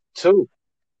 Two,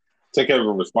 Take care of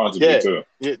it responsibly yeah, too.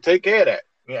 take care of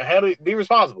that. Be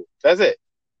responsible. That's it.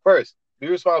 First, be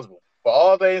responsible for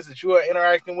all things that you are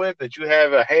interacting with, that you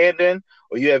have a hand in,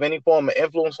 or you have any form of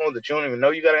influence on that you don't even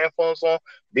know you got an influence on.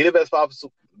 Be the best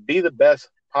possible. Be the best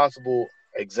possible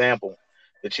example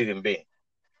that you can be.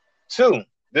 Two,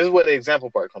 this is where the example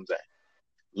part comes in.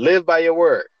 Live by your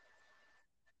word.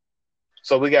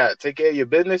 So we got take care of your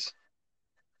business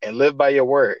and live by your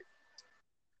word.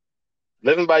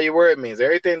 Living by your word means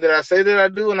everything that I say that I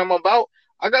do and I'm about,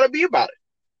 I gotta be about it.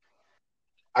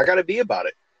 I gotta be about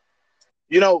it.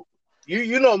 You know,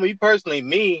 you know me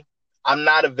personally. I'm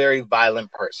not a very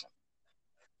violent person.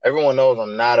 Everyone knows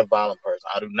I'm not a violent person.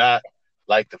 I do not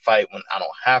like to fight when I don't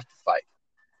have to fight.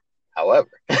 However,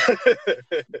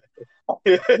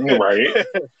 You're right.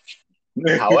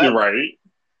 You're however, right.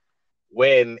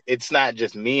 when it's not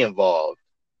just me involved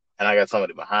and I got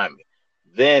somebody behind me,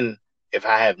 then if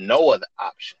I have no other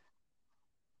option,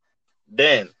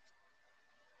 then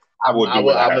I will do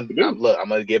what I have to do. I'm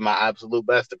gonna give my absolute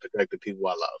best to protect the people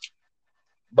I love.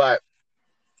 But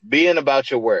being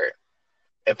about your word.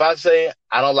 If I say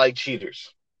I don't like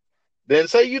cheaters, then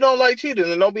say you don't like cheaters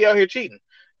and don't be out here cheating.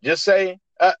 Just say,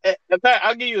 in fact,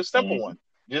 I'll give you a simple one.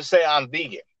 Just say I'm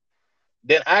vegan.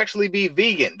 Then actually be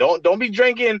vegan. Don't be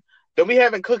drinking. Don't be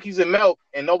having cookies and milk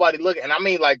and nobody looking. And I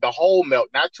mean like the whole milk,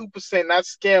 not 2%, not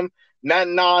skim, not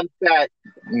non-fat.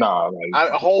 Nah,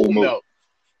 whole milk,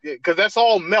 because that's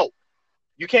all milk.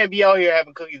 You can't be out here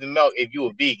having cookies and milk if you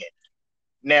a vegan.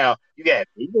 Now you got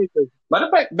vegan. Matter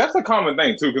of fact, that's a common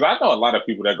thing too, because I know a lot of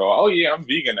people that go, "Oh yeah, I'm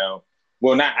vegan now."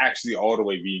 Well, not actually all the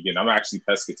way vegan. I'm actually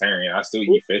pescatarian. I still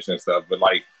eat fish and stuff, but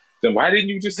like, then why didn't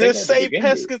you just say that to begin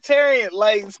with? Pescatarian?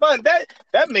 Like, son,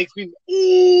 that makes me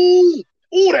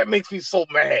that makes me so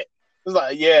mad. It's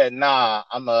like, yeah, nah,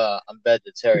 I'm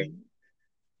vegetarian,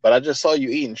 but I just saw you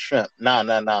eating shrimp. Nah,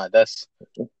 that's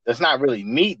not really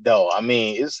meat though. I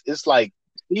mean, it's like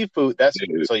seafood.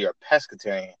 So you're a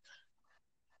pescatarian.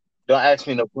 Don't ask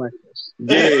me no questions.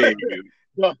 Yeah.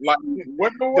 Like,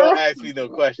 what the world? Don't ask me no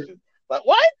questions. Like,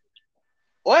 what?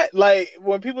 What? Like,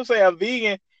 when people say I'm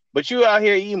vegan, but you out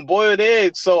here eating boiled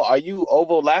eggs, so are you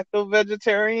ovo-lacto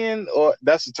vegetarian? Or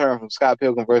that's the term from Scott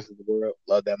Pilgrim versus the World.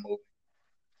 Love that movie.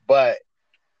 But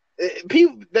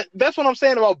people, that's what I'm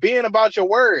saying about being about your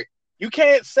word. You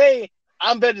can't say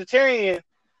I'm vegetarian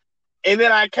and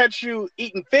then I catch you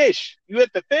eating fish. You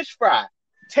at the fish fry,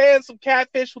 tan some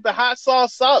catfish with the hot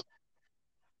sauce up,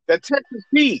 the Texas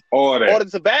Pete, or the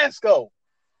Tabasco.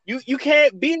 You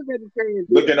can't be a vegetarian.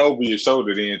 Looking over your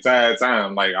shoulder the entire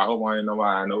time, like I hope I ain't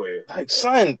nobody I know it. Like,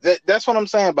 son, that's what I'm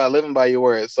saying by living by your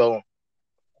word. So,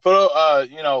 for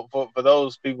for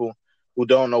those people who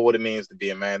don't know what it means to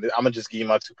be a man, I'm gonna just give you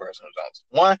my two personal thoughts.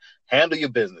 One, handle your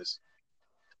business.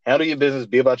 Handle your business.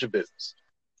 Be about your business.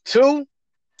 Two,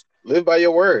 live by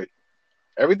your word.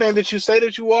 Everything that you say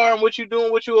that you are and what you do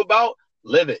and what you about,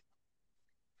 live it.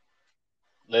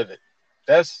 Live it.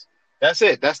 That's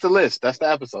it. That's the list. That's the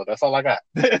episode. That's all I got.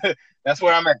 That's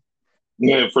where I'm at.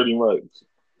 Yeah, pretty much.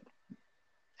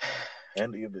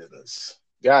 Handle your business.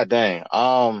 God dang.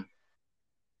 I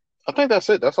think that's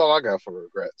it. That's all I got for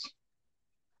regrets.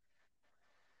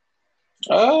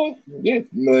 Yeah,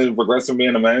 regrets from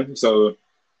being a man. So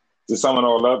to sum it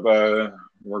all up,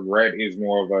 regret is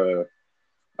more of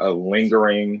a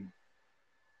lingering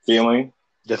feeling.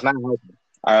 Just not helping.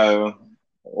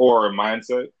 Or a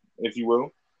mindset, if you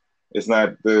will. It's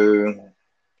not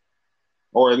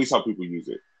or at least how people use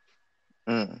it.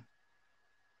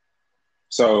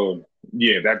 So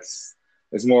yeah,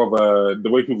 it's more of the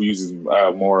way people use it is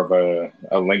more of a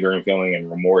lingering feeling,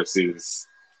 and remorse is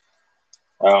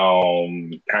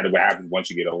kind of what happens once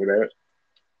you get over that.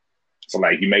 So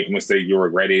like you make a mistake, you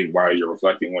regret it while you're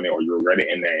reflecting on it, or you regret it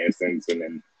in that instance, and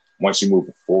then once you move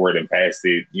forward and past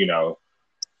it,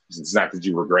 It's not that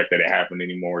you regret that it happened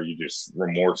anymore. You're just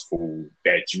remorseful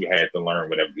that you had to learn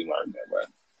whatever you learned that way.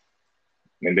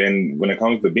 And then when it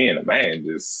comes to being a man,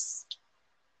 just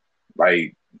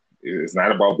like it's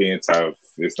not about being tough.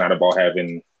 It's not about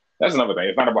having. That's another thing.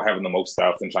 It's not about having the most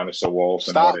stuff and trying to show off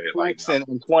and all Stop that. Like, flexing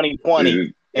in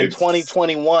 2020 and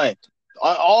 2021.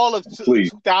 All of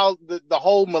 2000, the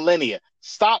whole millennia.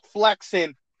 Stop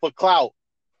flexing for clout.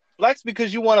 Flex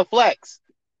because you want to flex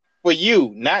for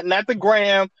you, not the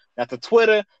gram, not the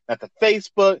Twitter, not the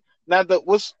Facebook, not the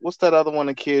what's that other one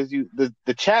of kids the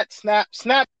chat snap.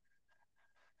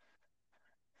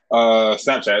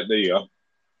 Snapchat. There you go.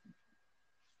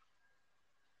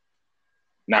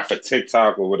 Not for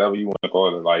TikTok or whatever you want to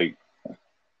call it. Like,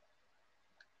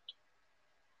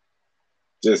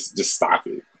 just stop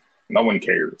it. No one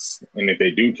cares, and if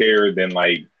they do care, then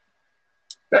like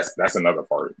that's another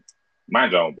part.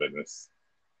 Mind your own business.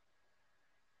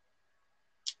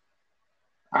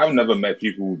 I've never met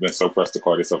people who've been so pressed to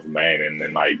call themselves a man and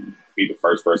then like be the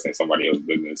first person in somebody else's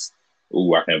business.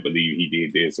 Ooh, I can't believe he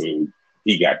did this. Or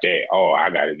he got that. Oh, I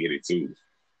gotta get it too.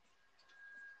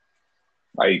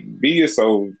 Like, be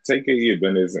yourself, take care of your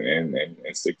business,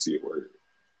 and stick to your word.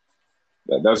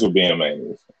 That's what being a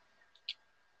man is.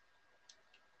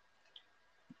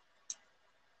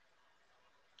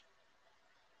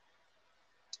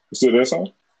 You still there,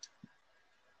 son?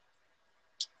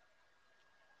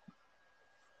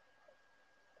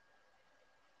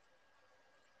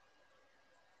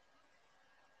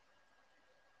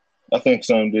 I think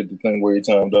son did the thing where he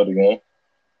timed out again.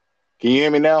 Can you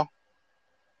hear me now?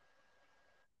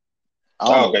 I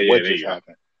don't know okay, what just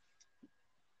happened.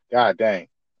 God dang.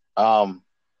 All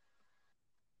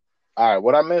right,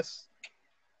 what I miss?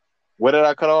 What did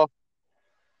I cut off?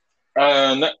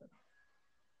 Telling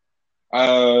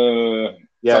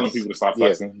people to stop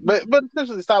flexing. But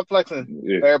essentially stop flexing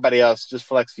for everybody else. Just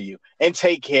flex for you. And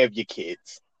take care of your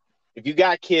kids. If you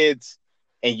got kids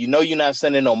and you know you're not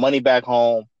sending no money back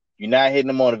home, you're not hitting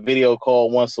them on a video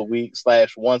call once a week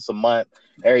 / once a month,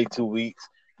 every 2 weeks,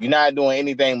 you're not doing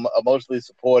anything emotionally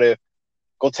supportive,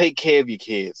 go take care of your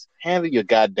kids. Handle your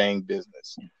goddamn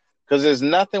business. Because there's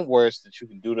nothing worse that you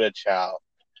can do to a child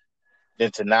than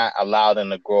to not allow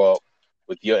them to grow up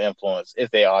with your influence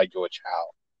if they are your child.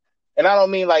 And I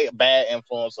don't mean like bad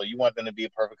influence or you want them to be a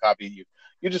perfect copy of you.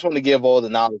 You just want to give all the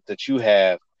knowledge that you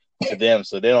have to them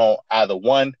so they don't either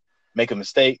one, make a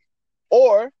mistake,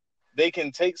 or they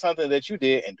can take something that you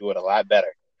did and do it a lot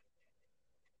better.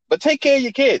 But take care of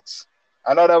your kids.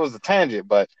 I know that was a tangent,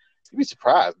 but you'd be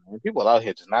surprised, man. People out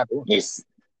here just not doing it.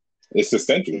 It's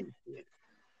essential.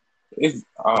 It's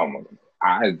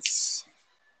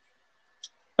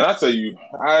and I tell you,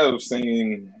 I have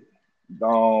seen.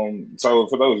 So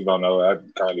for those who don't know, I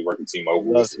currently work at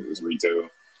T-Mobile. It's retail,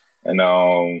 and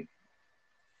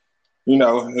you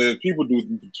know, people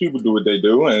do what they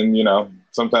do, and you know,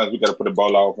 sometimes we got to put a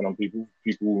ball off on them people.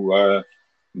 People,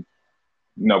 you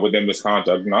know, with their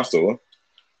misconduct in our store.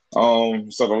 So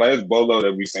the last bolo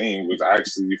that we seen was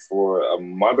actually for a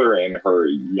mother and her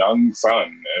young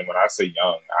son, and when I say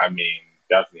young, I mean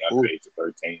definitely under the age of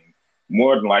 13,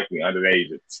 more than likely under the age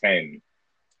of 10,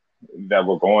 that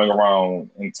were going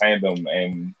around in tandem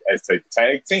and as a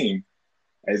tag team,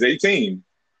 as a team,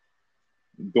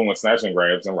 doing snatch and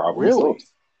grabs and robbery. Really?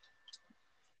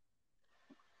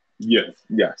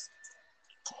 Yes.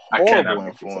 Horrible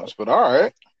influence, but all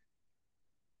right.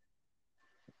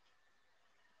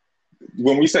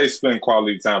 When we say spend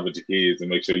quality time with your kids and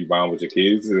make sure you bond with your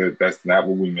kids, that's not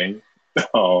what we mean.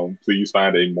 Please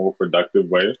find a more productive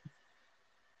way.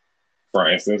 For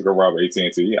instance, go rob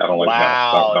AT&T. I don't like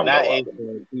that. Wow, not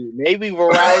AT&T. Maybe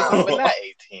Verizon, but not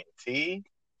AT&T.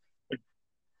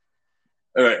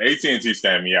 AT&T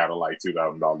scammed me out of like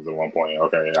 $2,000 at one point.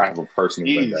 Okay, I have a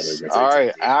personal vendetta against AT&T. All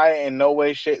right, I in no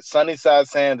way, Sunnyside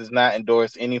Sam does not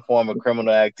endorse any form of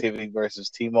criminal activity versus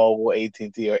T-Mobile,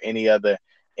 AT&T, or any other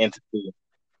entity.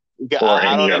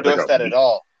 I don't endorse that at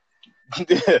all.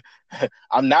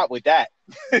 I'm not with that.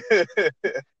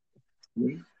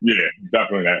 Yeah,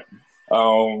 definitely not.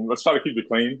 Let's try to keep it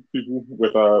clean, people,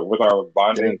 with our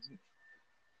bonding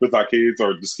with our kids,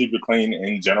 or just keep it clean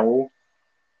in general.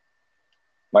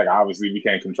 Like, obviously, we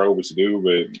can't control what you do,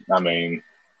 but I mean,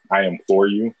 I implore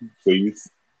you, please.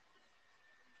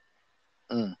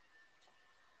 Not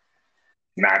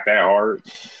that hard.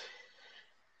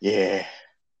 Yeah.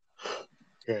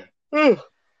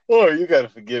 Oh, you gotta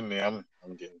forgive me. I'm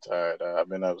getting tired. I've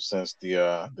been up since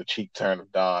the cheek turn of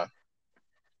dawn.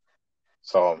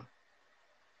 So,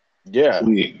 yeah.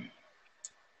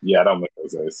 Yeah, I don't make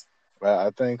those days. I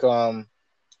think I'm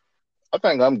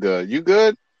good. You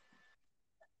good?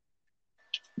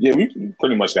 Yeah, we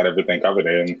pretty much got everything covered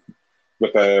in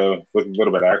with a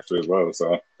little bit of extra as well.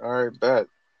 So All right, bet.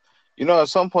 At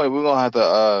some point we're gonna have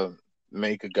to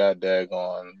make a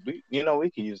we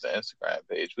can use the Instagram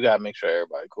page. We gotta make sure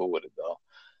everybody cool with it though.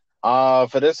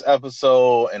 For this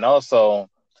episode, and also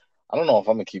I don't know if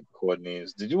I'm gonna keep recording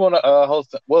these. Did you want to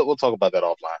host? We'll talk about that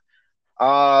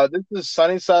offline. This is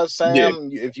Sunnyside yeah, Sam.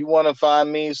 If you want to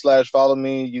find me / follow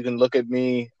me, you can look at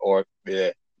me or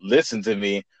listen to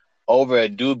me over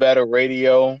at Do Better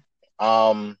Radio.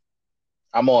 I'm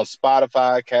on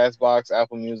Spotify, Castbox,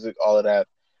 Apple Music, all of that.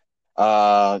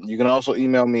 You can also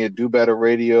email me at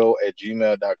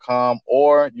dobetterradio@gmail.com,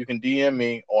 or you can DM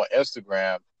me on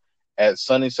Instagram at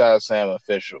Sunnyside Sam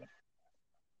Official.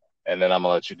 And then I'm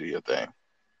gonna let you do your thing.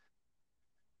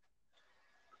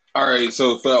 all right,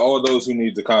 so for all those who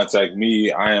need to contact me,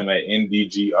 I am at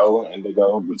NDGO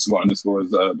Indigo with two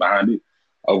underscores behind it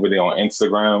over there on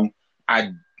Instagram.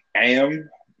 I am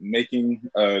making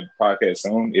a podcast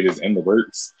soon. It is in the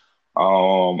works.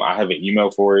 I have an email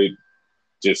for it,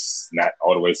 just not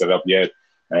all the way set up yet.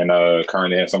 And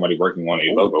currently have somebody working on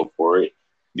a logo for it.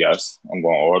 Yes, I'm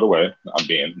going all the way. I'm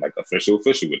being like official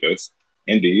with this.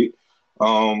 Indeed.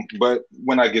 But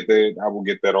when I get there, I will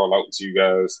get that all out to you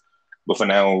guys. But for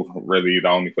now, really, the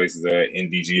only place is at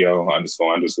NDGO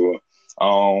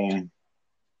 __.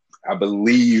 I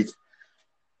believe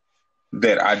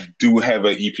that I do have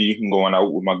an EP going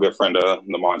out with my good friend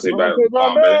Lamonte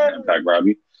Bombay and Pat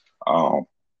Robbie.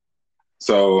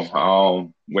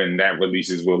 So when that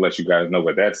releases, we'll let you guys know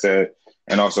what that said.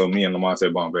 And also, me and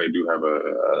Lamonte Bombay do have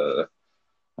a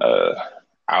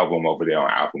album over there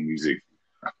on Apple Music.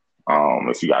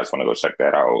 If you guys want to go check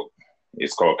that out.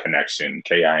 It's called Connection,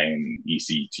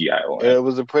 KINECTION. It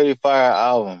was a pretty fire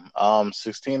album.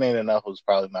 16 Ain't Enough was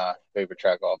probably my favorite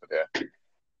track off of there.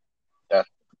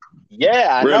 Yeah,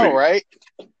 I really? know, right?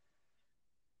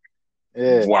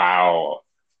 Yeah. Wow.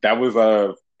 That was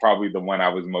probably the one I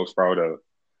was most proud of.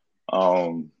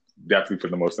 Definitely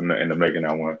put the most in the making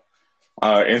that one.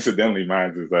 Incidentally,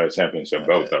 mine is a championship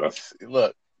belt, though.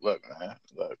 Look, man.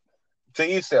 Look.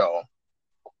 To each their own.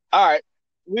 All right.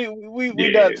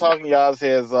 We done talking y'all's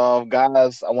heads off.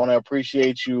 Guys, I want to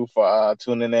appreciate you for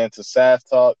tuning in to SAF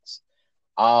Talks.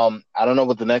 I don't know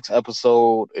what the next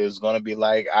episode is going to be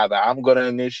like. Either I'm going to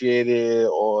initiate it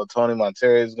or Tony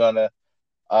Monteri is going to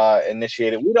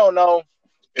initiate it. We don't know.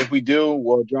 If we do,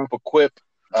 we'll drop a quip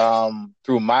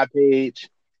through my page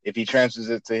if he transfers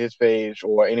it to his page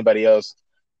or anybody else.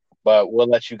 But we'll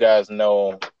let you guys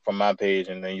know from my page,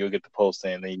 and then you'll get the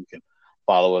posting, and then you can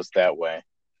follow us that way.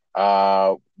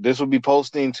 This will be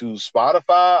posting to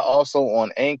Spotify, also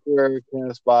on Anchor,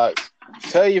 Castbox.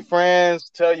 Tell your friends,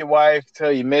 tell your wife,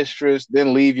 tell your mistress,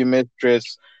 then leave your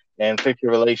mistress and fix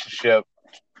your relationship.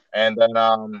 And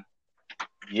then,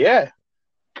 yeah.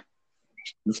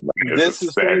 This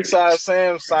is Sunnyside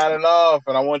Sam signing off,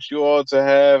 and I want you all to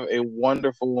have a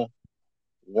wonderful,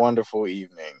 wonderful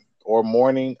evening or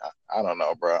morning. I don't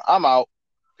know, bro. I'm out.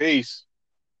 Peace.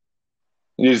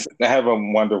 Just have a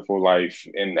wonderful life,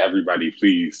 and everybody,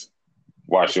 please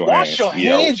wash your hands. Wash your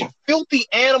hands, you filthy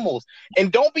animals.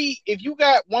 And don't be, if you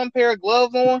got one pair of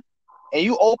gloves on and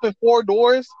you open 4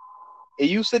 doors and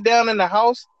you sit down in the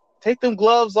house, take them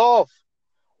gloves off.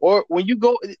 Or when you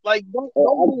go, like, don't.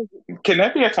 Can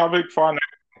that be a topic for our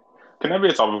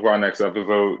next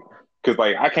episode? Because,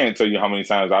 like, I can't tell you how many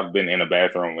times I've been in a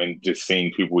bathroom and just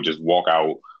seen people just walk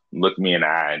out, look me in the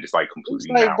eye, and just like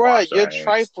completely. It's like, bro, you're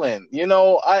trifling.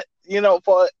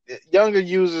 For younger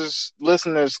users,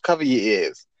 listeners, cover your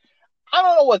ears. I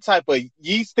don't know what type of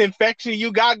yeast infection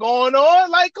you got going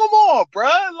on. Like, come on, bro.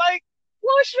 Like,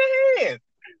 wash your hands.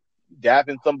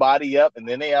 Dapping somebody up, and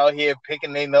then they out here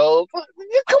picking their nose. Come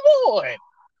on.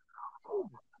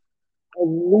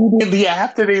 Immediately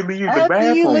after they leave the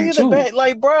bathroom,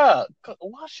 like, bro,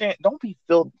 wash your hands. Don't be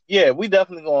filthy. Yeah, we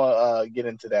definitely gonna get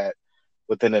into that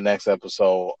within the next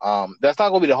episode. That's not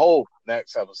gonna be the whole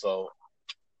next episode.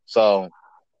 So,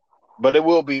 but it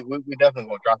will be. We definitely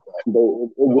gonna drop that.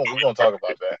 We're gonna talk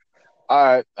about that. All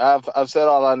right, I've said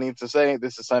all I need to say.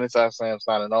 This is Sunnyside Sam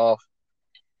signing off,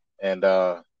 and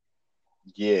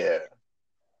yeah,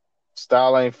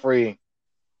 style ain't free,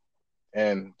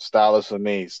 and style is for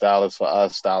me, style is for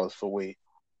us, style is for we.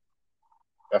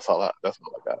 That's all I got.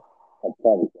 I'm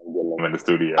probably gonna get them in the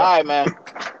studio. All right, man.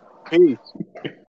 Peace.